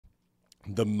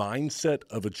The mindset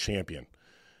of a champion.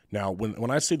 Now,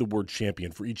 when I say the word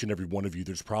champion, for each and every one of you,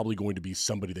 there's probably going to be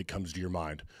somebody that comes to your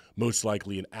mind. Most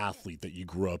likely an athlete that you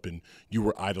grew up and you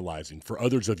were idolizing. For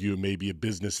others of you, it may be a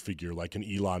business figure like an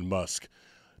Elon Musk.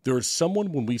 There is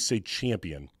someone, when we say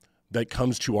champion, that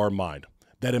comes to our mind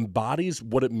that embodies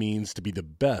what it means to be the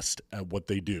best at what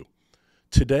they do.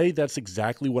 Today, that's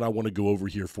exactly what I want to go over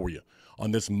here for you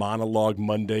on this Monologue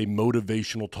Monday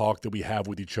motivational talk that we have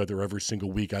with each other every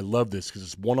single week. I love this because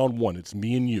it's one-on-one. It's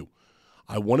me and you.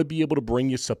 I want to be able to bring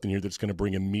you something here that's going to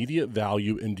bring immediate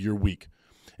value into your week.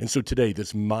 And so today,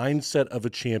 this mindset of a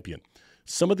champion,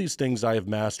 some of these things I have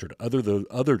mastered,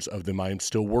 others of them I am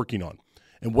still working on.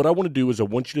 And what I want to do is I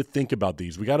want you to think about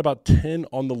these. We got about 10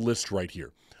 on the list right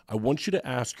here. I want you to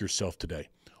ask yourself today,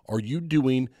 are you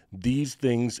doing these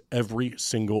things every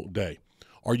single day?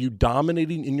 Are you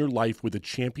dominating in your life with a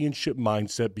championship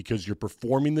mindset because you're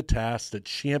performing the tasks that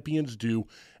champions do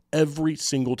every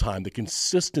single time, the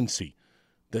consistency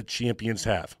that champions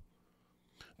have?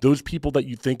 Those people that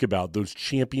you think about, those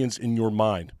champions in your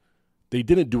mind, they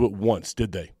didn't do it once,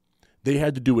 did they? They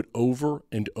had to do it over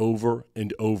and over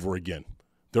and over again.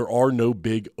 There are no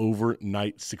big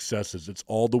overnight successes. It's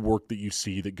all the work that you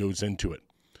see that goes into it.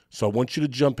 So I want you to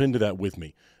jump into that with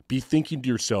me. Be thinking to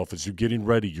yourself as you're getting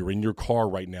ready. You're in your car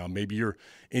right now. Maybe you're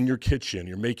in your kitchen.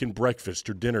 You're making breakfast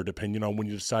or dinner, depending on when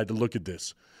you decide to look at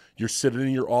this. You're sitting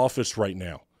in your office right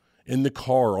now, in the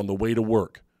car on the way to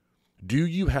work. Do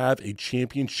you have a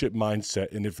championship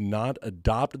mindset? And if not,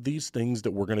 adopt these things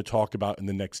that we're going to talk about in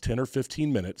the next 10 or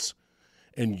 15 minutes,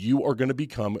 and you are going to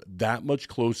become that much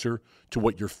closer to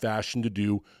what you're fashioned to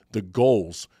do, the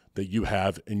goals that you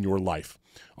have in your life.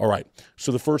 All right,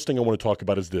 so the first thing I want to talk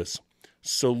about is this: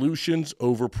 solutions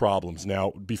over problems.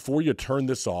 Now, before you turn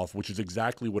this off, which is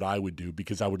exactly what I would do,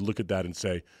 because I would look at that and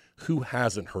say, who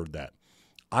hasn't heard that?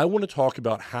 I want to talk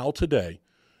about how today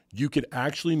you could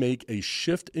actually make a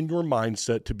shift in your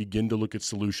mindset to begin to look at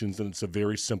solutions, and it's a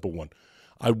very simple one.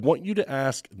 I want you to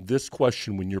ask this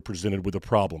question when you're presented with a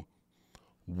problem.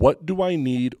 What do I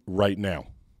need right now?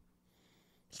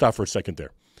 Stop for a second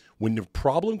there. When the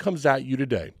problem comes at you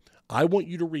today, I want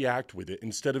you to react with it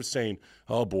instead of saying,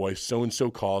 oh boy,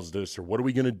 so-and-so caused this, or what are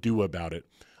we going to do about it?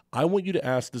 I want you to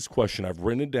ask this question. I've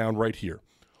written it down right here.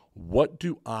 What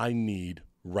do I need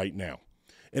right now?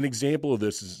 An example of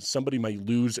this is somebody may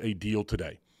lose a deal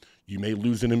today. You may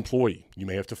lose an employee. You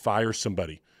may have to fire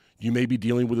somebody. You may be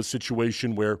dealing with a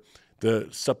situation where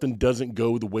something doesn't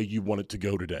go the way you want it to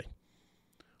go today.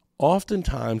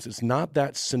 Oftentimes, it's not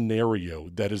that scenario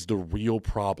that is the real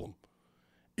problem.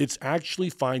 It's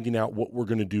actually finding out what we're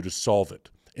going to do to solve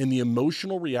it. And the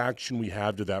emotional reaction we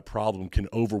have to that problem can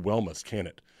overwhelm us, can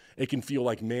it? It can feel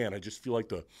like, man, I just feel like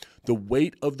the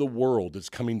weight of the world is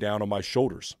coming down on my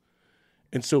shoulders.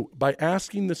 And so by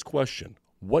asking this question,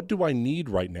 what do I need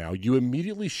right now, you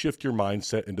immediately shift your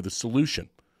mindset into the solution.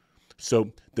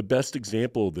 So the best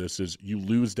example of this is you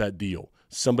lose that deal.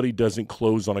 Somebody doesn't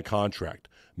close on a contract.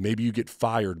 Maybe you get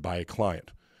fired by a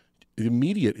client. The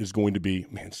immediate is going to be,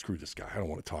 man, screw this guy. I don't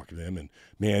want to talk to them. And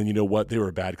man, you know what? They were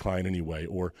a bad client anyway.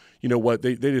 Or you know what?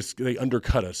 They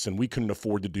undercut us and we couldn't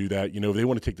afford to do that. You know, they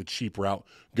want to take the cheap route.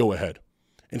 Go ahead.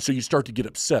 And so you start to get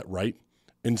upset, right?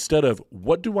 Instead of,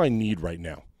 what do I need right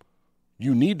now?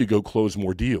 You need to go close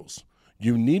more deals.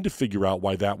 You need to figure out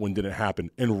why that one didn't happen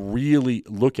and really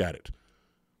look at it.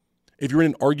 If you're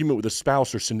in an argument with a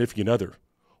spouse or significant other,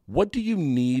 what do you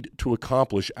need to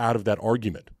accomplish out of that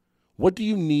argument? What do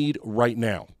you need right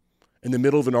now? In the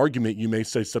middle of an argument, you may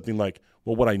say something like,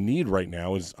 well, what I need right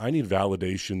now is I need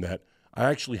validation that I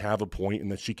actually have a point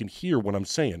and that she can hear what I'm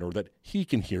saying, or that he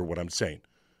can hear what I'm saying.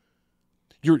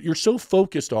 You're so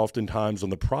focused oftentimes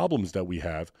on the problems that we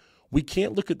have, we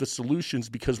can't look at the solutions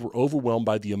because we're overwhelmed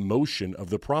by the emotion of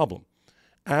the problem.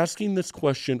 Asking this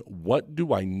question, what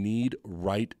do I need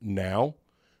right now?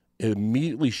 It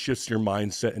immediately shifts your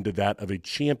mindset into that of a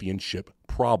championship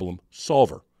problem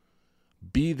solver.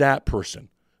 Be that person.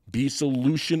 Be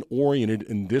solution-oriented,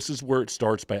 and this is where it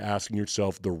starts by asking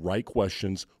yourself the right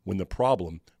questions when the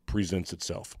problem presents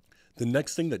itself. The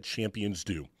next thing that champions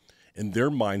do, in their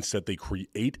mindset, they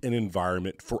create an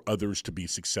environment for others to be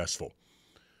successful.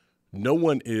 No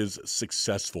one is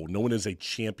successful. No one is a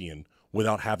champion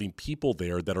without having people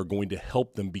there that are going to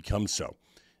help them become so.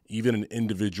 Even in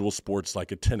individual sports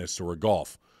like a tennis or a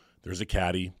golf, there's a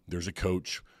caddy, there's a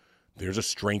coach, there's a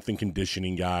strength and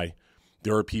conditioning guy.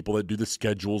 There are people that do the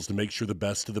schedules to make sure the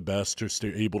best of the best are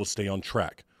able to stay on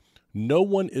track. No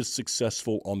one is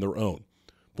successful on their own.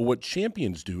 But what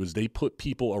champions do is they put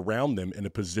people around them in a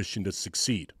position to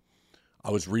succeed.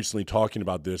 I was recently talking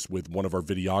about this with one of our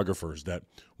videographers, that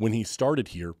when he started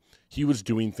here, he was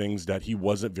doing things that he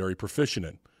wasn't very proficient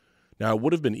in. Now, it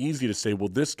would have been easy to say, well,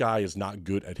 this guy is not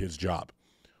good at his job.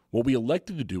 What we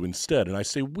elected to do instead, and I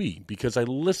say we because I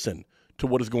listen to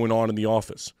what is going on in the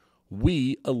office,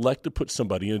 we elect to put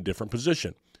somebody in a different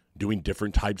position, doing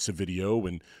different types of video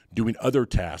and doing other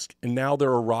tasks, and now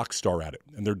they're a rock star at it,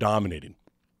 and they're dominating.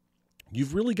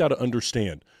 You've really got to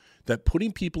understand that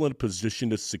putting people in a position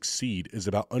to succeed is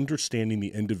about understanding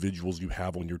the individuals you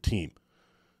have on your team.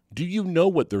 Do you know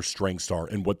what their strengths are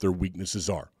and what their weaknesses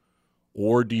are?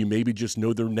 Or do you maybe just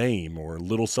know their name or a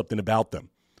little something about them?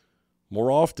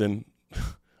 More often,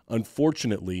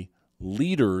 unfortunately,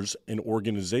 leaders in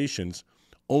organizations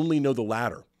only know the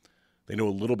latter. They know a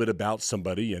little bit about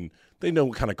somebody and they know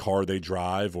what kind of car they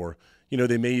drive, or,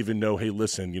 they may even know, hey,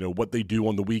 listen, what they do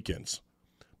on the weekends.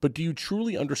 But do you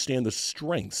truly understand the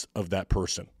strengths of that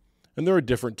person? And there are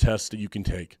different tests that you can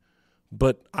take.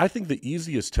 But I think the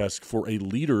easiest test for a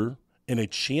leader and a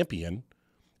champion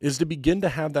is to begin to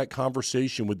have that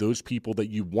conversation with those people that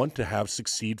you want to have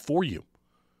succeed for you.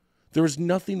 There is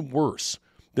nothing worse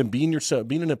than being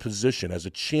in a position as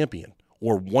a champion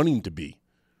or wanting to be,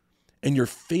 and you're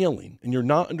failing and you're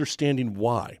not understanding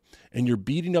why, and you're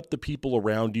beating up the people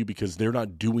around you because they're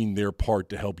not doing their part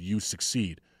to help you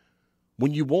succeed.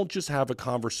 When you won't just have a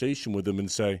conversation with them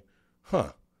and say,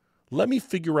 let me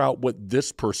figure out what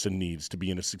this person needs to be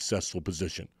in a successful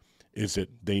position. Is it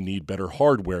they need better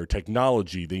hardware,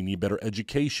 technology, they need better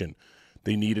education,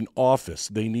 they need an office,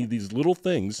 they need these little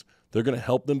things. They're going to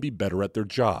help them be better at their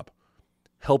job,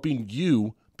 helping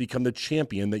you become the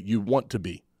champion that you want to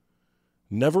be.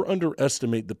 Never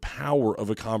underestimate the power of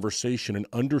a conversation and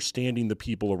understanding the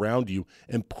people around you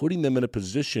and putting them in a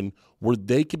position where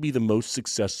they can be the most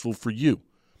successful for you.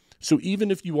 So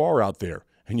even if you are out there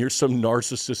and you're some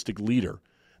narcissistic leader,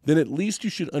 then at least you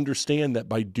should understand that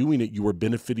by doing it, you are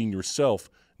benefiting yourself,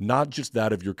 not just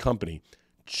that of your company.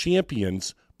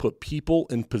 Champions put people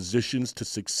in positions to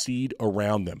succeed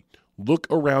around them. Look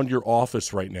around your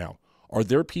office right now. Are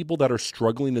there people that are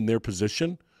struggling in their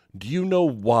position? Do you know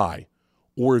why?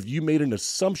 Or have you made an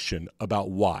assumption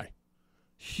about why?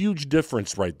 Huge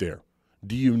difference right there.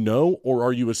 Do you know, or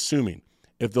are you assuming?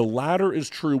 If the latter is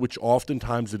true, which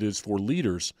oftentimes it is for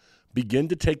leaders, begin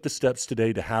to take the steps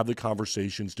today to have the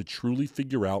conversations to truly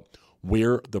figure out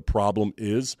where the problem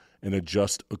is and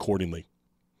adjust accordingly.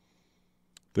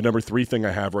 The number 3 thing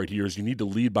I have right here is you need to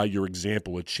lead by your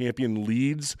example. A champion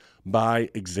leads by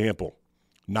example,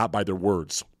 not by their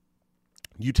words.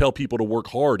 You tell people to work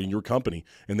hard in your company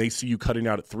and they see you cutting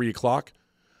out at 3 o'clock,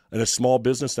 in a small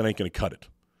business, that ain't going to cut it.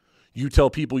 You tell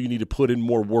people you need to put in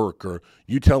more work, or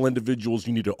you tell individuals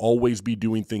you need to always be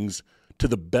doing things to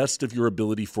the best of your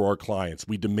ability for our clients.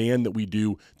 We demand that we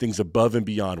do things above and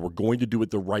beyond. We're going to do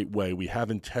it the right way. We have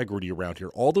integrity around here.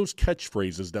 All those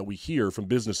catchphrases that we hear from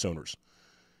business owners.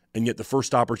 And yet the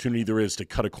first opportunity there is to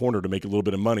cut a corner to make a little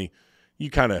bit of money, you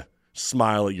kind of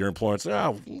smile at your employer and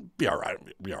say, be all right,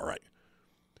 be all right.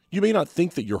 You may not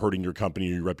think that you're hurting your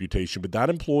company or your reputation, but that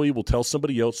employee will tell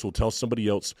somebody else,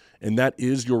 and that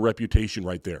is your reputation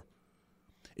right there.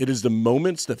 It is the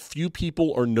moments that few people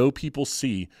or no people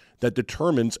see that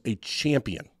determines a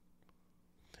champion.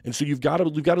 And so you've got to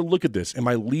look at this. Am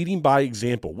I leading by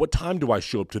example? What time do I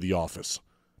show up to the office?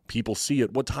 People see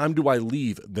it. What time do I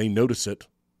leave? They notice it.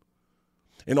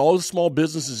 And all the small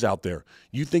businesses out there,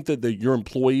 you think that your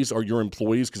employees are your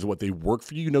employees because of what they work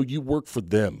for you? No, you work for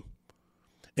them.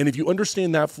 And if you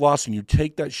understand that philosophy and you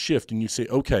take that shift and you say,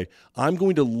 okay, I'm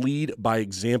going to lead by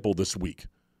example this week.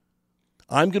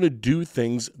 I'm going to do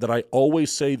things that I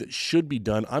always say that should be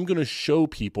done. I'm going to show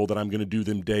people that I'm going to do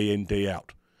them day in, day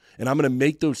out. And I'm going to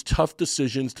make those tough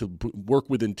decisions to work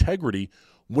with integrity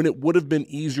when it would have been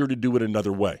easier to do it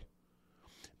another way.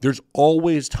 There's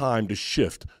always time to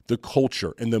shift the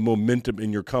culture and the momentum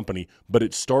in your company, but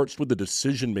it starts with the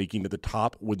decision-making at the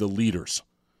top with the leaders.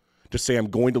 To say, I'm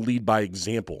going to lead by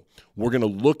example. We're going to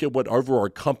look at whatever our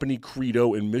company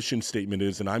credo and mission statement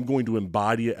is, and I'm going to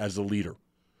embody it as a leader.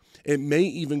 It may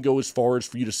even go as far as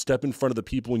for you to step in front of the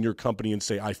people in your company and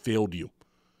say, I failed you.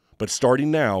 But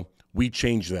starting now, we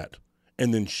change that,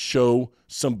 and then show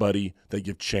somebody that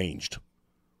you've changed.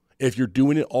 If you're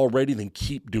doing it already, then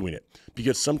keep doing it.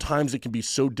 Because sometimes it can be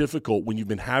so difficult when you've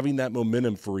been having that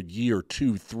momentum for a year,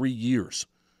 2, 3 years,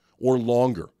 or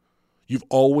longer. You've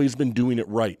always been doing it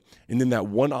right. And then that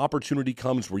one opportunity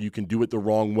comes where you can do it the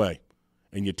wrong way,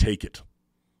 and you take it.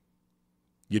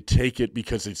 You take it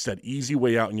because it's that easy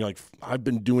way out, and you're like, I've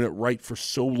been doing it right for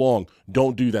so long.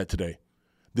 Don't do that today.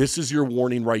 This is your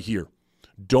warning right here.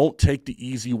 Don't take the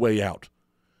easy way out.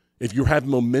 If you have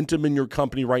momentum in your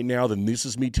company right now, then this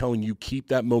is me telling you, keep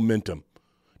that momentum.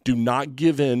 Do not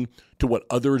give in to what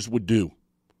others would do,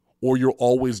 or you'll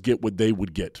always get what they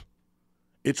would get.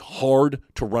 It's hard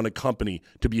to run a company,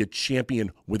 to be a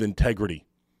champion with integrity.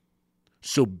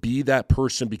 So be that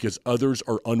person because others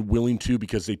are unwilling to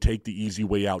because they take the easy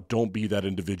way out. Don't be that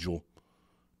individual.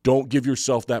 Don't give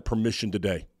yourself that permission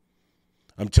today.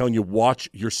 I'm telling you, watch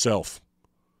yourself.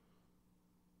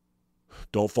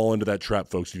 Don't fall into that trap,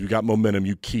 folks. If you got momentum,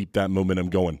 you keep that momentum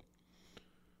going.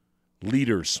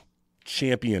 Leaders,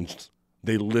 champions,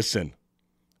 they listen.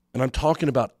 And I'm talking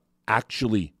about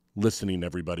actually listening,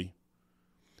 everybody.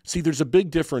 See, there's a big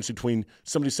difference between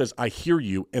somebody says, I hear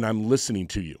you, and I'm listening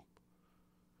to you.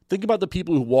 Think about the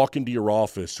people who walk into your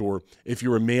office, or if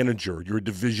you're a manager, you're a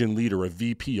division leader, a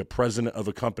VP, a president of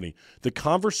a company. The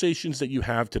conversations that you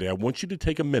have today, I want you to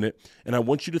take a minute, and I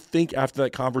want you to think after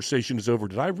that conversation is over,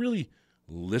 did I really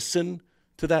listen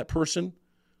to that person?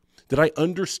 Did I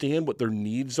understand what their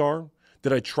needs are?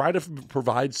 Did I try to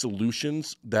provide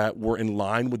solutions that were in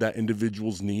line with that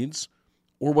individual's needs?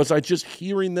 Or was I just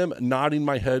hearing them, nodding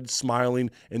my head, smiling,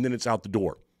 and then it's out the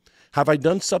door? Have I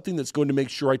done something that's going to make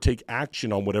sure I take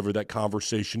action on whatever that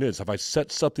conversation is? Have I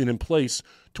set something in place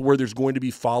to where there's going to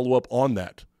be follow-up on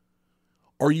that?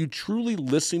 Are you truly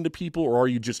listening to people, or are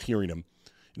you just hearing them?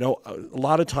 You know, a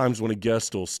lot of times when a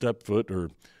guest will step foot, or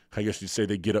I guess you'd say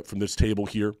they get up from this table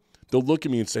here, they'll look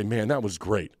at me and say, man, that was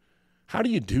great. How do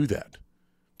you do that?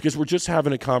 Because we're just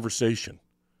having a conversation.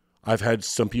 I've had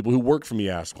some people who work for me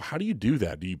ask, well, how do you do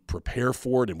that? Do you prepare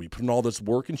for it? And we put in all this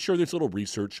work. And sure, there's a little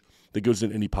research that goes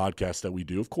in any podcast that we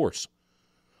do, of course.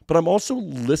 But I'm also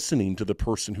listening to the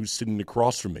person who's sitting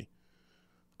across from me.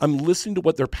 I'm listening to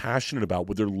what they're passionate about,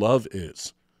 what their love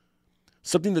is,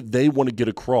 something that they want to get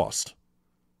across.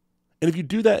 And if you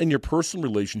do that in your personal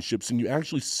relationships and you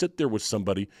actually sit there with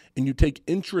somebody and you take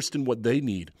interest in what they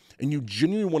need and you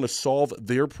genuinely want to solve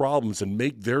their problems and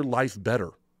make their life better,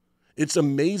 it's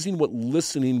amazing what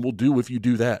listening will do if you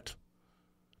do that.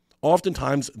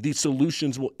 Oftentimes, these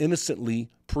solutions will innocently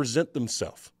present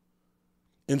themselves.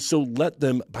 And so let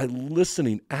them, by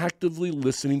listening, actively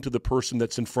listening to the person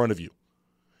that's in front of you.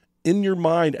 In your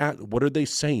mind, what are they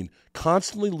saying?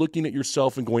 Constantly looking at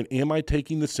yourself and going, am I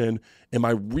taking this in? Am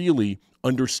I really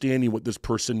understanding what this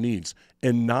person needs?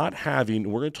 And not having,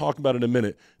 and we're going to talk about it in a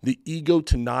minute, the ego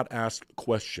to not ask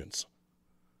questions.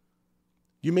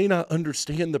 You may not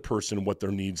understand the person and what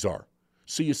their needs are.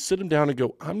 So you sit them down and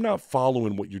go, I'm not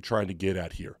following what you're trying to get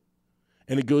at here.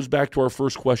 And it goes back to our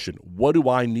first question. What do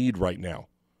I need right now?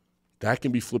 That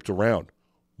can be flipped around.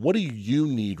 What do you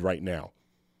need right now?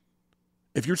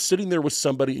 If you're sitting there with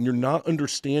somebody and you're not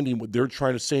understanding what they're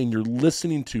trying to say and you're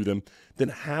listening to them, then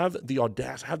have the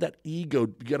audacity, have that ego.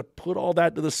 You got to put all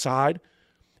that to the side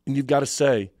and you've got to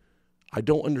say, I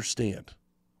don't understand.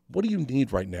 What do you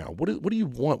need right now? What do you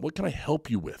want? What can I help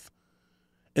you with?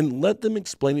 And let them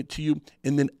explain it to you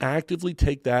and then actively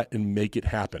take that and make it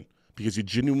happen because you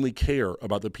genuinely care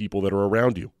about the people that are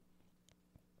around you.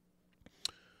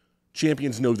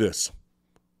 Champions know this.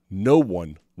 No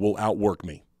one will outwork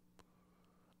me.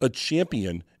 A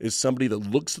champion is somebody that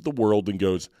looks at the world and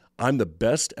goes, I'm the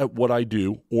best at what I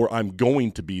do, or I'm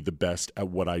going to be the best at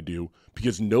what I do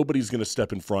because nobody's going to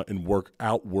step in front and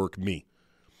outwork me.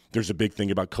 There's a big thing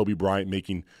about Kobe Bryant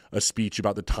making a speech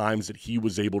about the times that he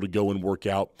was able to go and work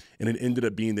out, and it ended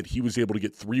up being that he was able to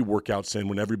get 3 workouts in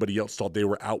when everybody else thought they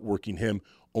were outworking him,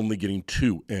 only getting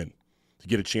 2 in. To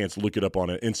get a chance, look it up on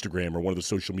Instagram or one of the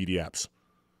social media apps.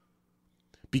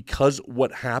 Because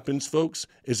what happens, folks,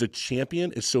 is a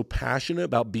champion is so passionate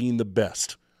about being the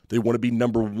best. They want to be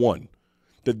number one,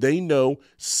 that they know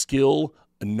skill,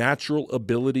 natural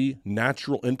ability,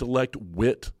 natural intellect,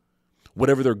 wit,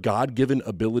 whatever their God-given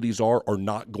abilities are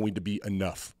not going to be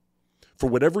enough. For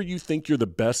whatever you think you're the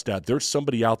best at, there's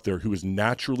somebody out there who is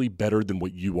naturally better than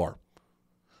what you are.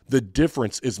 The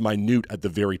difference is minute at the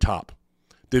very top.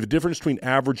 The difference between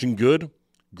average and good,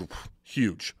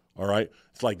 huge, all right?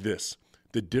 It's like this.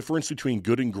 The difference between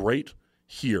good and great,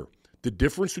 here. The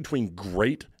difference between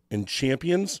great and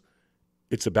champions,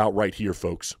 it's about right here,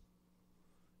 folks.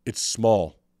 It's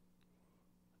small.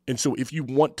 And so if you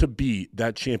want to be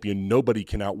that champion, nobody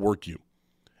can outwork you.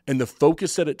 And the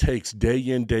focus that it takes day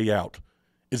in, day out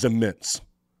is immense.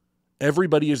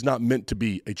 Everybody is not meant to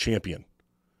be a champion.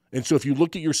 And so if you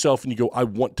look at yourself and you go, I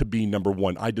want to be number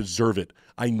one, I deserve it,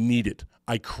 I need it,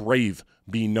 I crave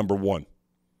being number one,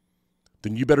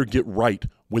 then you better get right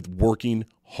with working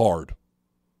hard.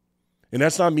 And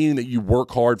that's not meaning that you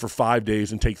work hard for 5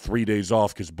 days and take 3 days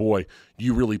off because, boy,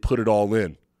 you really put it all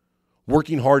in.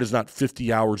 Working hard is not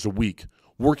 50 hours a week.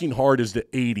 Working hard is the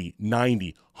 80,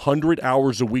 90, 100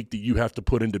 hours a week that you have to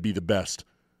put in to be the best.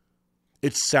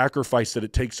 It's sacrifice that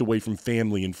it takes away from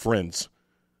family and friends.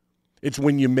 It's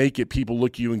when you make it, people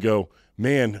look at you and go,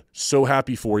 man, so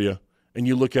happy for you. And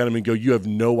you look at them and go, you have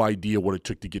no idea what it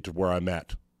took to get to where I'm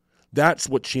at. That's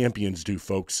what champions do,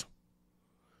 folks.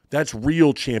 That's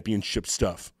real championship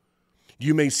stuff.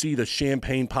 You may see the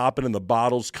champagne popping and the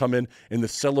bottles coming and the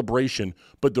celebration,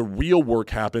 but the real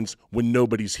work happens when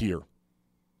nobody's here.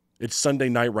 It's Sunday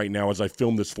night right now as I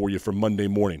film this for you for Monday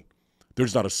morning.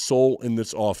 There's not a soul in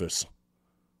this office.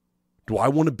 Do I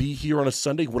want to be here on a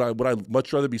Sunday? Would I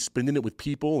much rather be spending it with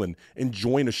people and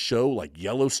enjoying a show like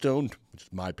Yellowstone, which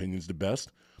in my opinion is the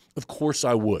best? Of course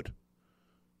I would.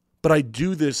 But I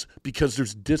do this because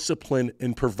there's discipline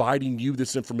in providing you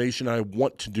this information, and I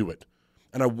want to do it.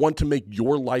 And I want to make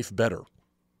your life better.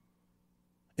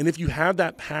 And if you have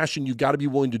that passion, you've got to be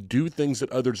willing to do things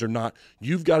that others are not.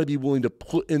 You've got to be willing to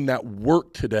put in that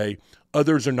work today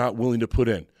others are not willing to put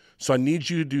in. So I need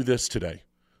you to do this today.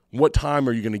 What time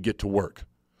are you going to get to work?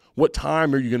 What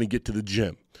time are you going to get to the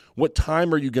gym? What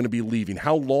time are you going to be leaving?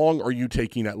 How long are you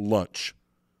taking at lunch?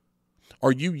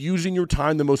 Are you using your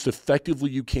time the most effectively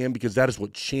you can? Because that is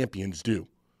what champions do.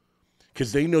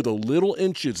 Because they know the little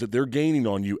inches that they're gaining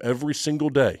on you every single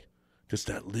day, just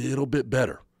that little bit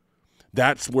better.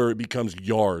 That's where it becomes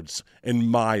yards and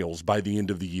miles by the end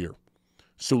of the year.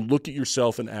 So look at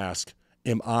yourself and ask,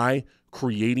 am I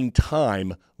creating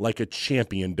time like a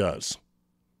champion does?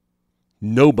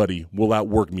 Nobody will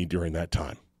outwork me during that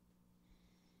time.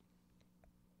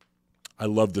 I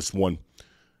love this one.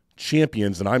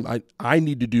 Champions, and I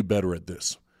need to do better at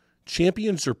this.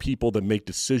 Champions are people that make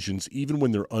decisions even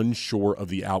when they're unsure of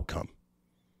the outcome.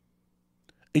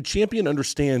 A champion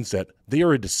understands that they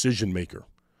are a decision maker.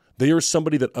 They are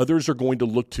somebody that others are going to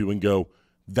look to and go,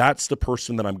 that's the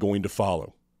person that I'm going to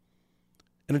follow.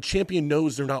 And a champion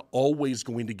knows they're not always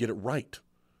going to get it right.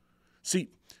 See,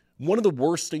 one of the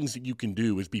worst things that you can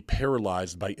do is be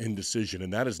paralyzed by indecision,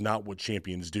 and that is not what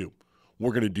champions do.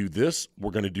 We're going to do this,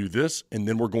 and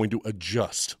then we're going to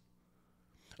adjust.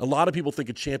 A lot of people think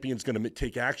a champion's going to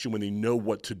take action when they know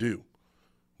what to do.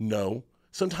 No,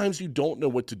 sometimes you don't know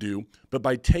what to do, but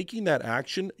by taking that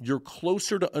action, you're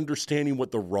closer to understanding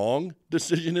what the wrong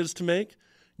decision is to make.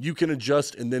 You can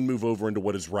adjust and then move over into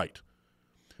what is right.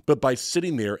 But by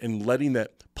sitting there and letting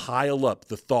that pile up,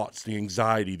 the thoughts, the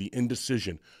anxiety, the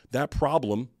indecision, that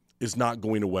problem is not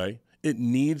going away. It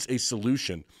needs a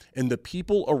solution. And the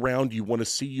people around you want to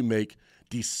see you make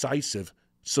decisive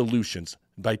solutions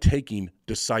by taking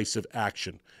decisive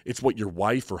action. It's what your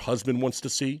wife or husband wants to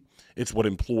see. It's what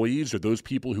employees or those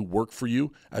people who work for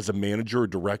you as a manager or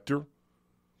director.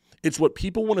 It's what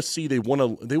people want to see. They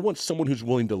want someone who's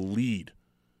willing to lead.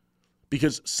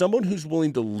 Because someone who's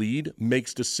willing to lead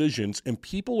makes decisions, and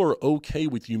people are okay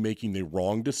with you making the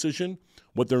wrong decision.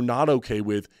 What they're not okay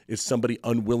with is somebody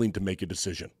unwilling to make a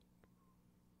decision.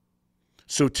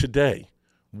 So today,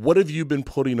 what have you been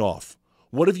putting off?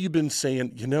 What have you been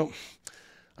saying,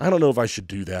 I don't know if I should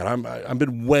do that. I've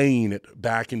been weighing it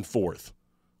back and forth.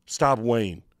 Stop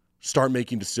weighing. Start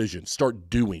making decisions. Start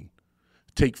doing.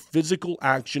 Take physical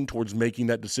action towards making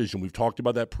that decision. We've talked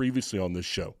about that previously on this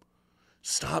show.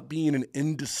 Stop being an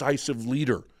indecisive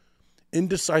leader.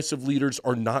 Indecisive leaders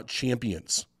are not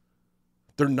champions.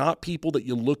 They're not people that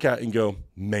you look at and go,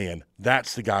 man,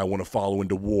 that's the guy I want to follow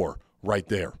into war right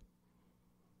there.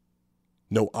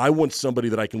 No, I want somebody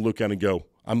that I can look at and go,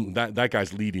 that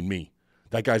guy's leading me.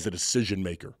 That guy's a decision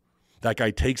maker. That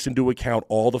guy takes into account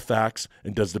all the facts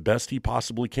and does the best he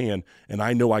possibly can, and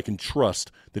I know I can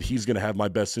trust that he's going to have my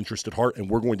best interest at heart, and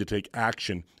we're going to take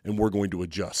action, and we're going to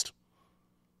adjust.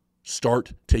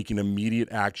 Start taking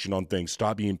immediate action on things.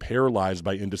 Stop being paralyzed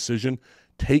by indecision.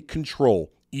 Take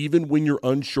control. Even when you're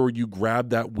unsure, you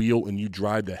grab that wheel and you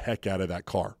drive the heck out of that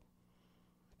car.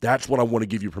 That's what I want to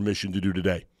give you permission to do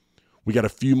today. We got a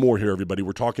few more here, everybody.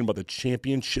 We're talking about the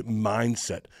championship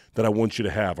mindset that I want you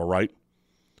to have, all right?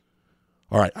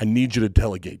 All right, I need you to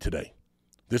delegate today.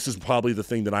 This is probably the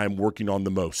thing that I am working on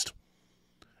the most.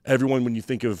 Everyone, when you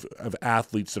think of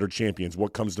athletes that are champions,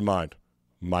 what comes to mind?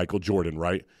 Michael Jordan,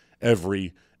 right?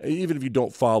 Even if you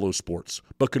don't follow sports.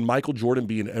 But could Michael Jordan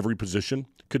be in every position?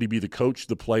 Could he be the coach,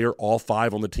 the player, all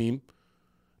five on the team?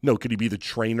 No. Could he be the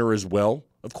trainer as well?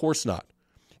 Of course not.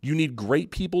 You need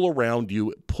great people around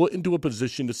you put into a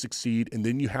position to succeed, and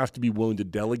then you have to be willing to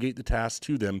delegate the task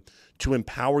to them to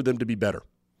empower them to be better.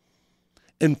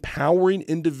 Empowering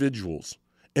individuals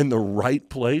in the right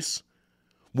place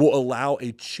will allow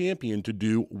a champion to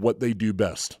do what they do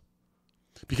best.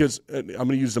 Because I'm going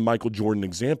to use the Michael Jordan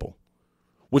example.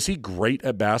 Was he great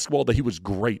at basketball? That he was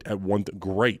great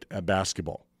at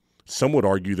basketball. Some would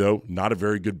argue, though, not a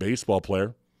very good baseball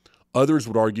player. Others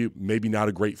would argue maybe not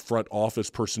a great front office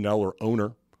personnel or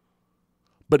owner,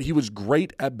 but he was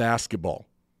great at basketball.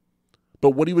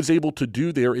 But what he was able to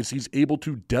do there is he's able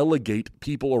to delegate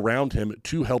people around him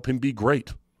to help him be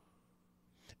great.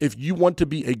 If you want to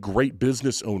be a great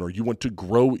business owner, you want to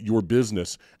grow your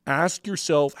business, ask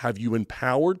yourself, have you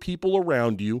empowered people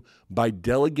around you by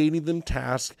delegating them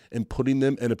tasks and putting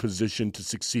them in a position to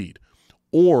succeed?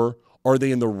 Or are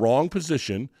they in the wrong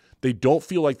position? They don't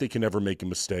feel like they can ever make a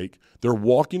mistake. They're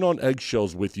walking on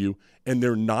eggshells with you, and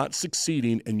they're not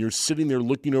succeeding, and you're sitting there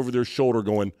looking over their shoulder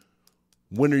going,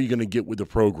 when are you going to get with the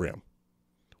program?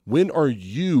 When are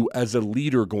you as a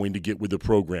leader going to get with the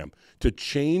program to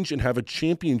change and have a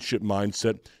championship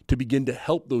mindset to begin to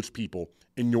help those people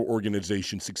in your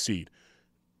organization succeed?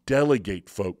 Delegate,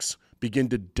 folks. Begin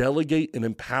to delegate and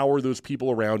empower those people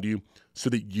around you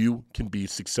so that you can be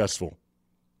successful.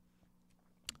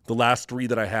 The last three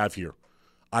that I have here,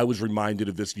 I was reminded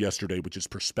of this yesterday, which is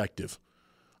perspective.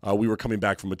 We were coming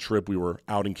back from a trip. We were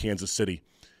out in Kansas City,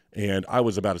 and I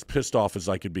was about as pissed off as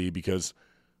I could be because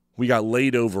we got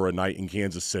laid over a night in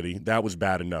Kansas City. That was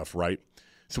bad enough, right?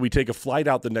 So we take a flight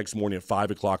out the next morning at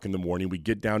 5 o'clock in the morning. We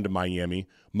get down to Miami.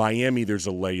 Miami, there's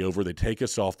a layover. They take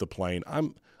us off the plane.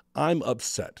 I'm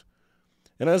upset.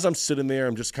 And as I'm sitting there,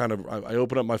 I'm just I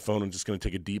open up my phone. I'm just going to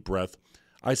take a deep breath.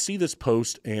 I see this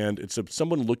post, and it's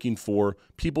someone looking for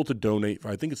people to donate.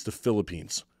 I think it's the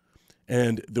Philippines.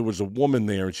 And there was a woman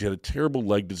there, and she had a terrible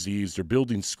leg disease. They're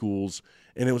building schools,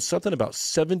 and it was something about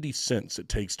 70 cents it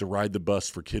takes to ride the bus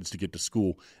for kids to get to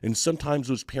school. And sometimes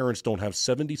those parents don't have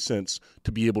 70 cents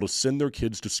to be able to send their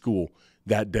kids to school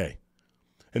that day.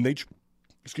 And they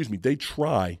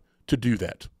try to do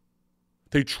that.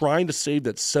 They're trying to save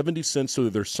that 70 cents so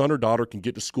that their son or daughter can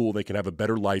get to school and they can have a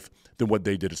better life than what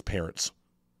they did as parents.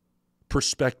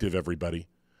 Perspective, everybody.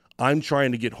 I'm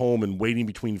trying to get home and waiting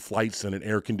between flights in an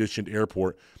air-conditioned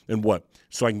airport. And what?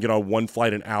 So I can get on one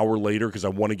flight an hour later because I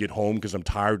want to get home because I'm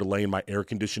tired to lay in my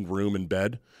air-conditioned room in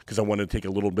bed because I want to take a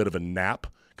little bit of a nap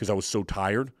because I was so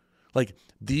tired. Like,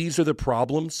 these are the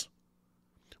problems.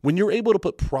 When you're able to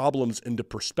put problems into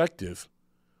perspective,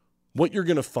 what you're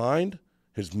going to find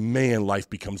is, man, life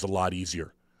becomes a lot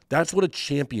easier. That's what a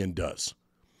champion does.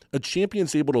 A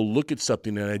champion's able to look at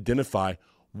something and identify,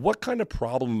 what kind of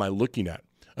problem am I looking at?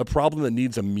 A problem that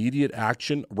needs immediate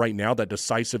action right now, that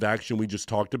decisive action we just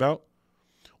talked about?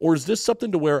 Or is this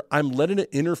something to where I'm letting it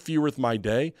interfere with my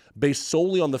day based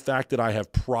solely on the fact that I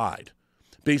have pride,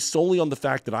 based solely on the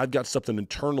fact that I've got something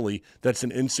internally that's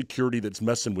an insecurity that's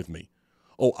messing with me?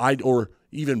 Or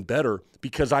even better,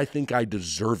 because I think I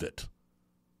deserve it.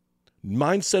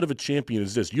 Mindset of a champion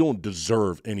is this: you don't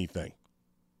deserve anything. In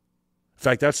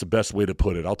fact, that's the best way to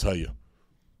put it, I'll tell you.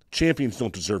 Champions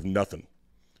don't deserve nothing.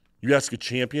 You ask a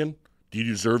champion, do you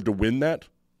deserve to win that?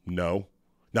 No.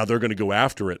 Now they're going to go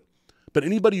after it. But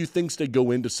anybody who thinks they go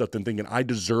into something thinking, I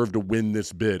deserve to win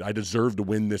this bid, I deserve to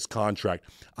win this contract,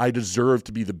 I deserve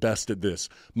to be the best at this,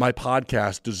 my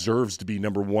podcast deserves to be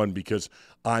number one because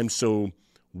I'm so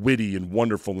witty and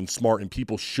wonderful and smart and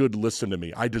people should listen to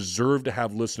me, I deserve to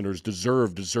have listeners,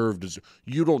 deserve.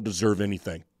 You don't deserve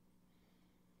anything.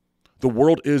 The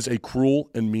world is a cruel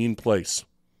and mean place.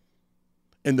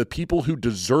 And the people who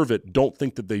deserve it don't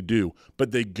think that they do, but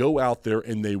they go out there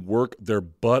and they work their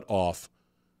butt off.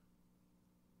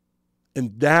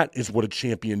 And that is what a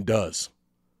champion does.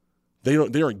 They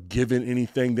aren't given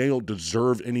anything. They don't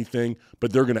deserve anything,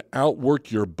 but they're going to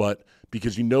outwork your butt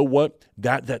because you know what?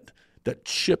 That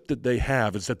chip that they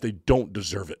have is that they don't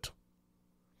deserve it.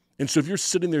 And so if you're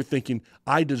sitting there thinking,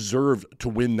 I deserve to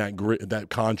win that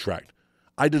contract,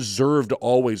 I deserve to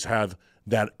always have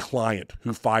that client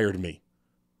who fired me.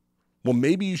 Well,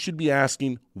 maybe you should be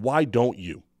asking, why don't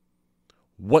you?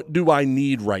 What do I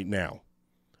need right now?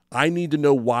 I need to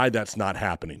know why that's not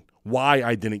happening, why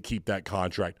I didn't keep that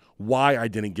contract, why I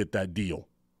didn't get that deal,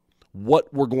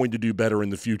 what we're going to do better in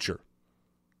the future.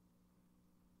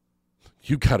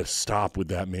 You got to stop with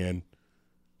that, man.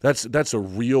 That's a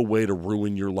real way to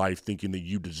ruin your life, thinking that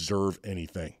you deserve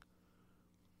anything.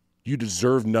 You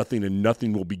deserve nothing and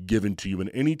nothing will be given to you.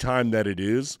 And any time that it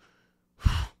is,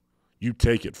 you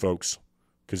take it, folks,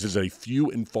 because it's a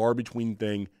few and far between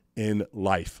thing in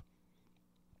life.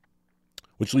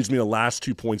 Which leads me to the last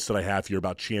 2 points that I have here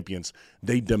about champions.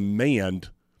 They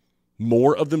demand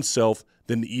more of themselves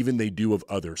than even they do of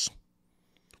others.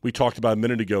 We talked about a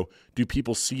minute ago, do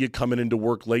people see you coming into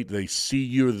work late? Do they see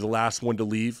you're the last one to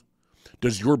leave?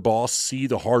 Does your boss see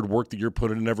the hard work that you're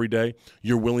putting in every day?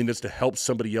 Your willingness to help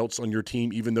somebody else on your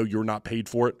team even though you're not paid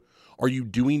for it? Are you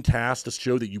doing tasks to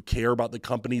show that you care about the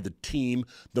company, the team,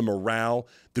 the morale,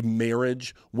 the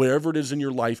marriage, whatever it is in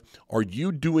your life? Are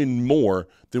you doing more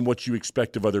than what you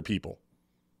expect of other people?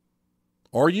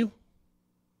 Are you?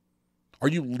 Are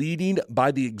you leading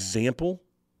by the example?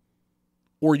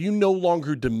 Or are you no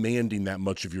longer demanding that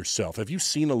much of yourself? Have you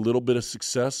seen a little bit of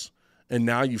success and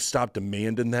now you've stopped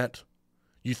demanding that?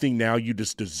 You think now you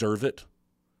just deserve it?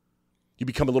 You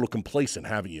become a little complacent,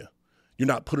 haven't you? You're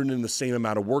not putting in the same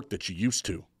amount of work that you used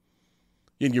to.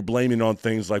 And you're blaming on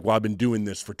things like, well, I've been doing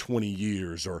this for 20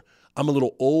 years, or I'm a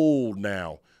little old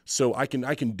now, so I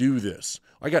can do this.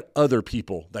 I got other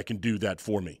people that can do that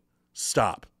for me.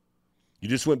 Stop. You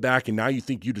just went back and now you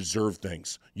think you deserve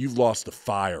things. You've lost the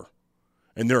fire.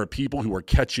 And there are people who are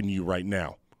catching you right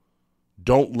now.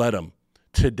 Don't let them.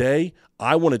 Today,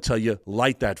 I want to tell you,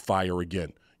 light that fire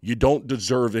again. You don't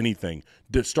deserve anything.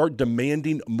 Start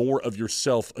demanding more of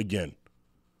yourself again.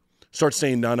 Start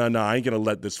saying, no, I ain't going to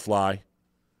let this fly.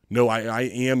 No, I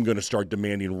am going to start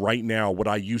demanding right now what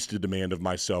I used to demand of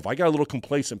myself. I got a little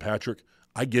complacent, Patrick.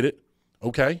 I get it.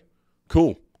 Okay,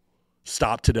 cool.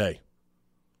 Stop today.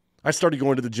 I started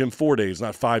going to the gym 4 days,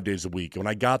 not 5 days a week. When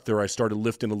I got there, I started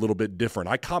lifting a little bit different.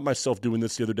 I caught myself doing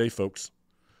this the other day, folks.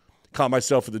 Caught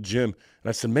myself at the gym, and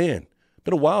I said, man, it's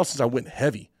been a while since I went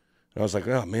heavy. And I was like,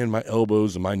 oh, man, my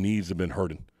elbows and my knees have been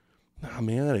hurting. Nah,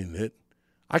 man, that ain't it.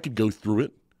 I could go through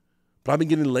it. But I've been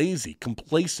getting lazy,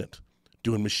 complacent,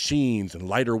 doing machines and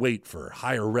lighter weight for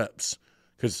higher reps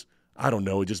because, I don't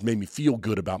know, it just made me feel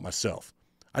good about myself.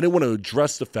 I didn't want to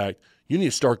address the fact you need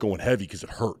to start going heavy because it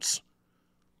hurts.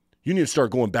 You need to start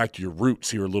going back to your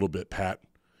roots here a little bit, Pat.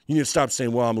 You need to stop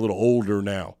saying, well, I'm a little older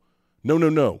now.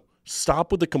 No. Stop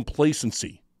with the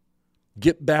complacency.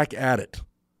 Get back at it.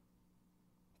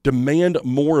 Demand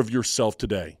more of yourself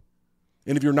today.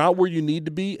 And if you're not where you need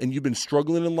to be and you've been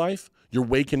struggling in life, you're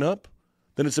waking up,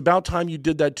 then it's about time you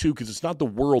did that too, because it's not the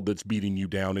world that's beating you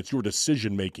down. It's your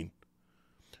decision-making.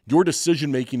 Your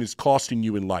decision-making is costing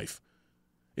you in life.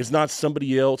 It's not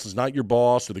somebody else. It's not your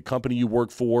boss or the company you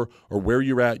work for or where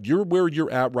you're at. You're where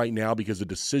you're at right now because of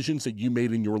decisions that you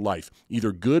made in your life,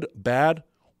 either good, bad,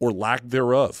 or lack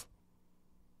thereof.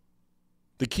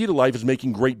 The key to life is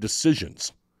making great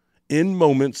decisions. In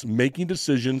moments, making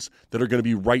decisions that are going to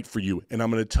be right for you. And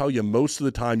I'm going to tell you, most of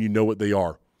the time, you know what they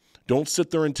are. Don't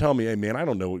sit there and tell me, hey, man, I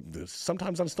don't know this.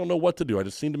 Sometimes I just don't know what to do. I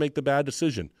just seem to make the bad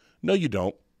decision. No, you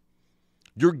don't.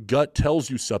 Your gut tells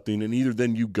you something, and either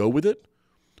then you go with it,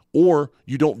 or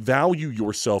you don't value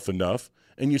yourself enough,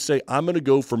 and you say, I'm going to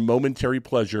go for momentary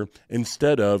pleasure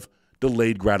instead of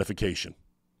delayed gratification.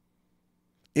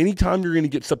 Anytime you're going to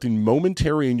get something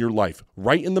momentary in your life,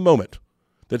 right in the moment,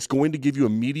 that's going to give you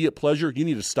immediate pleasure, you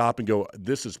need to stop and go,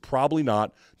 this is probably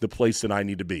not the place that I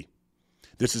need to be.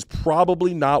 This is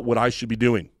probably not what I should be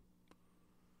doing.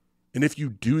 And if you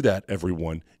do that,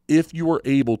 everyone, if you are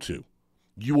able to,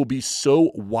 you will be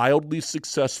so wildly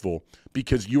successful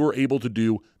because you are able to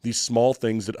do these small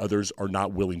things that others are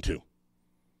not willing to.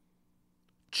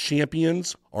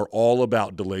 Champions are all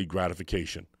about delayed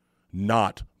gratification,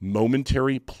 not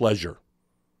momentary pleasure.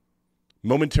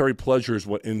 Momentary pleasure is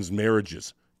what ends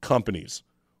marriages, companies.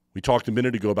 We talked a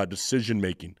minute ago about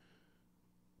decision-making.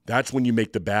 That's when you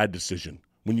make the bad decision.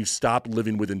 When you stop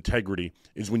living with integrity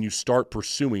is when you start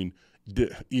pursuing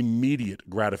immediate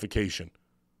gratification.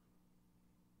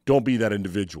 Don't be that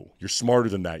individual. You're smarter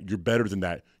than that. You're better than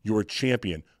that. You're a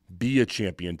champion. Be a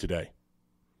champion today.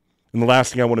 And the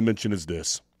last thing I want to mention is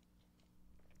this.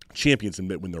 Champions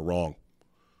admit when they're wrong.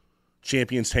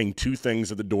 Champions hang two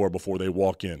things at the door before they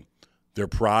walk in. Their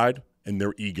pride and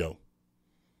their ego.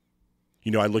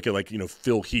 You know, I look at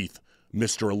Phil Heath,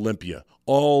 Mr. Olympia.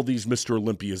 All these Mr.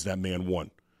 Olympias that man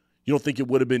won. You don't think it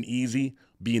would have been easy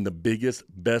being the biggest,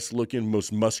 best-looking,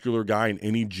 most muscular guy in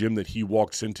any gym that he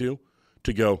walks into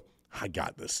to go, I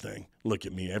got this thing. Look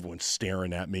at me. Everyone's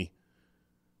staring at me.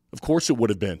 Of course it would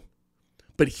have been.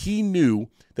 But he knew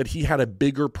that he had a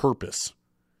bigger purpose.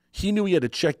 He knew he had to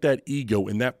check that ego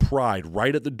and that pride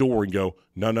right at the door and go,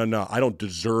 no, I don't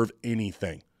deserve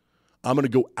anything. I'm going to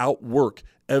go outwork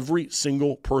every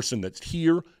single person that's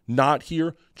here, not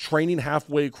here, training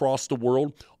halfway across the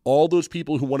world. All those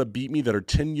people who want to beat me that are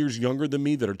 10 years younger than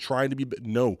me that are trying to be,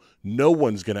 no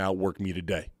one's going to outwork me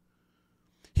today.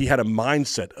 He had a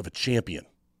mindset of a champion.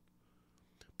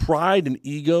 Pride and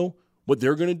ego, what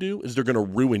they're going to do is they're going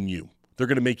to ruin you. They're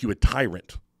going to make you a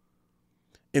tyrant.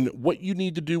 And what you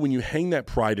need to do when you hang that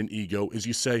pride and ego is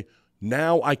you say,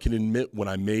 now I can admit when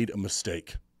I made a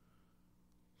mistake.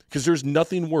 Because there's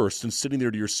nothing worse than sitting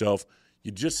there to yourself.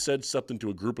 You just said something to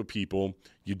a group of people.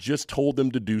 You just told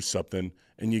them to do something.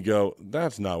 And you go,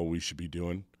 that's not what we should be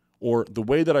doing. or the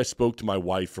way that I spoke to my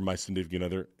wife or my significant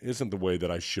other isn't the way that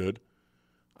I should.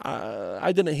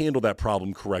 I didn't handle that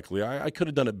problem correctly. I could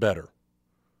have done it better.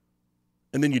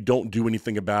 And then you don't do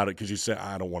anything about it because you say,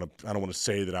 I don't want to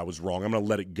say that I was wrong. I'm going to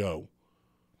let it go.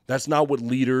 That's not what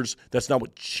leaders, that's not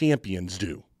what champions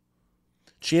do.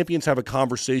 Champions have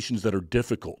conversations that are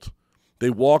difficult. They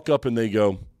walk up and they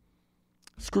go,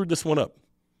 screwed this one up.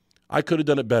 I could have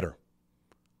done it better.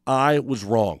 I was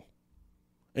wrong.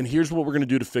 And here's what we're going to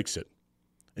do to fix it.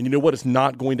 And you know what? It's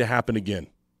not going to happen again.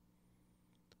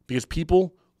 Because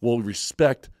people will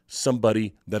respect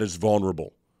somebody that is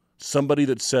vulnerable. Somebody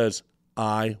that says,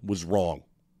 I was wrong.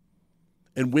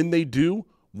 And when they do,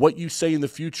 what you say in the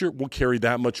future will carry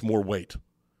that much more weight.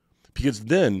 Because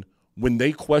then, when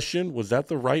they question, was that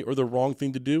the right or the wrong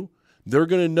thing to do? They're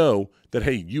going to know that,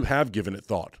 hey, you have given it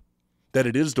thought, that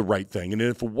it is the right thing. And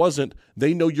if it wasn't,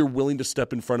 they know you're willing to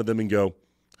step in front of them and go,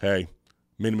 hey,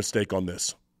 made a mistake on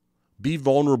this. Be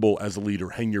vulnerable as a leader.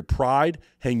 Hang your pride,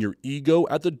 hang your ego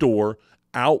at the door,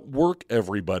 outwork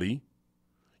everybody.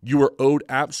 You are owed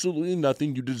absolutely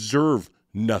nothing. You deserve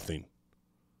nothing.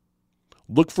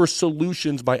 Look for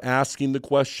solutions by asking the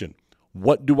question,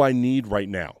 what do I need right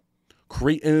now?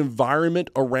 Create an environment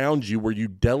around you where you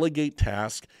delegate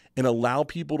tasks and allow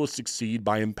people to succeed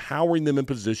by empowering them in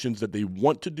positions that they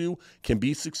want to do, can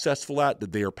be successful at,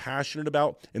 that they are passionate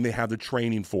about, and they have the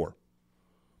training for.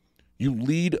 You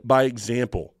lead by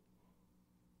example,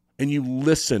 and you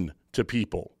listen to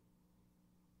people.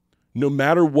 No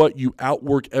matter what, you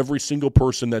outwork every single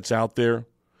person that's out there.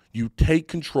 You take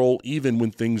control even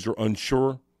when things are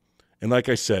unsure. And like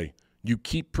I say, you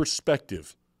keep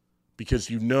perspective because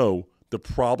you know the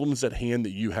problems at hand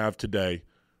that you have today,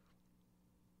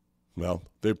 well,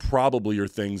 they probably are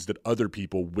things that other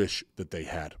people wish that they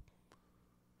had.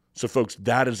 So, folks,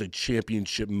 that is a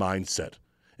championship mindset.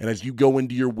 And as you go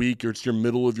into your week, or it's your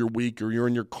middle of your week, or you're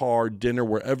in your car, dinner,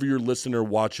 wherever you're listening or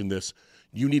watching this,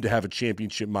 you need to have a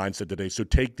championship mindset today. So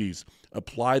take these,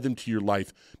 apply them to your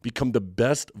life, become the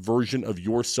best version of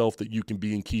yourself that you can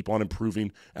be and keep on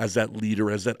improving as that leader,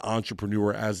 as that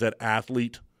entrepreneur, as that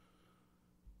athlete.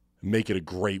 Make it a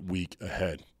great week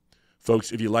ahead.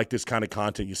 Folks, if you like this kind of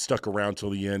content, you stuck around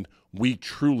till the end, we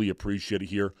truly appreciate it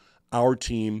here. Our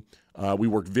team, we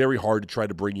work very hard to try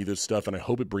to bring you this stuff, and I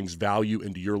hope it brings value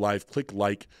into your life. Click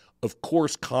like. Of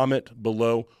course, comment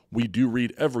below. We do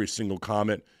read every single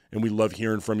comment, and we love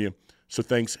hearing from you. So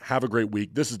thanks. Have a great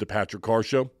week. This is the Patrick Carr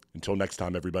Show. Until next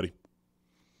time, everybody.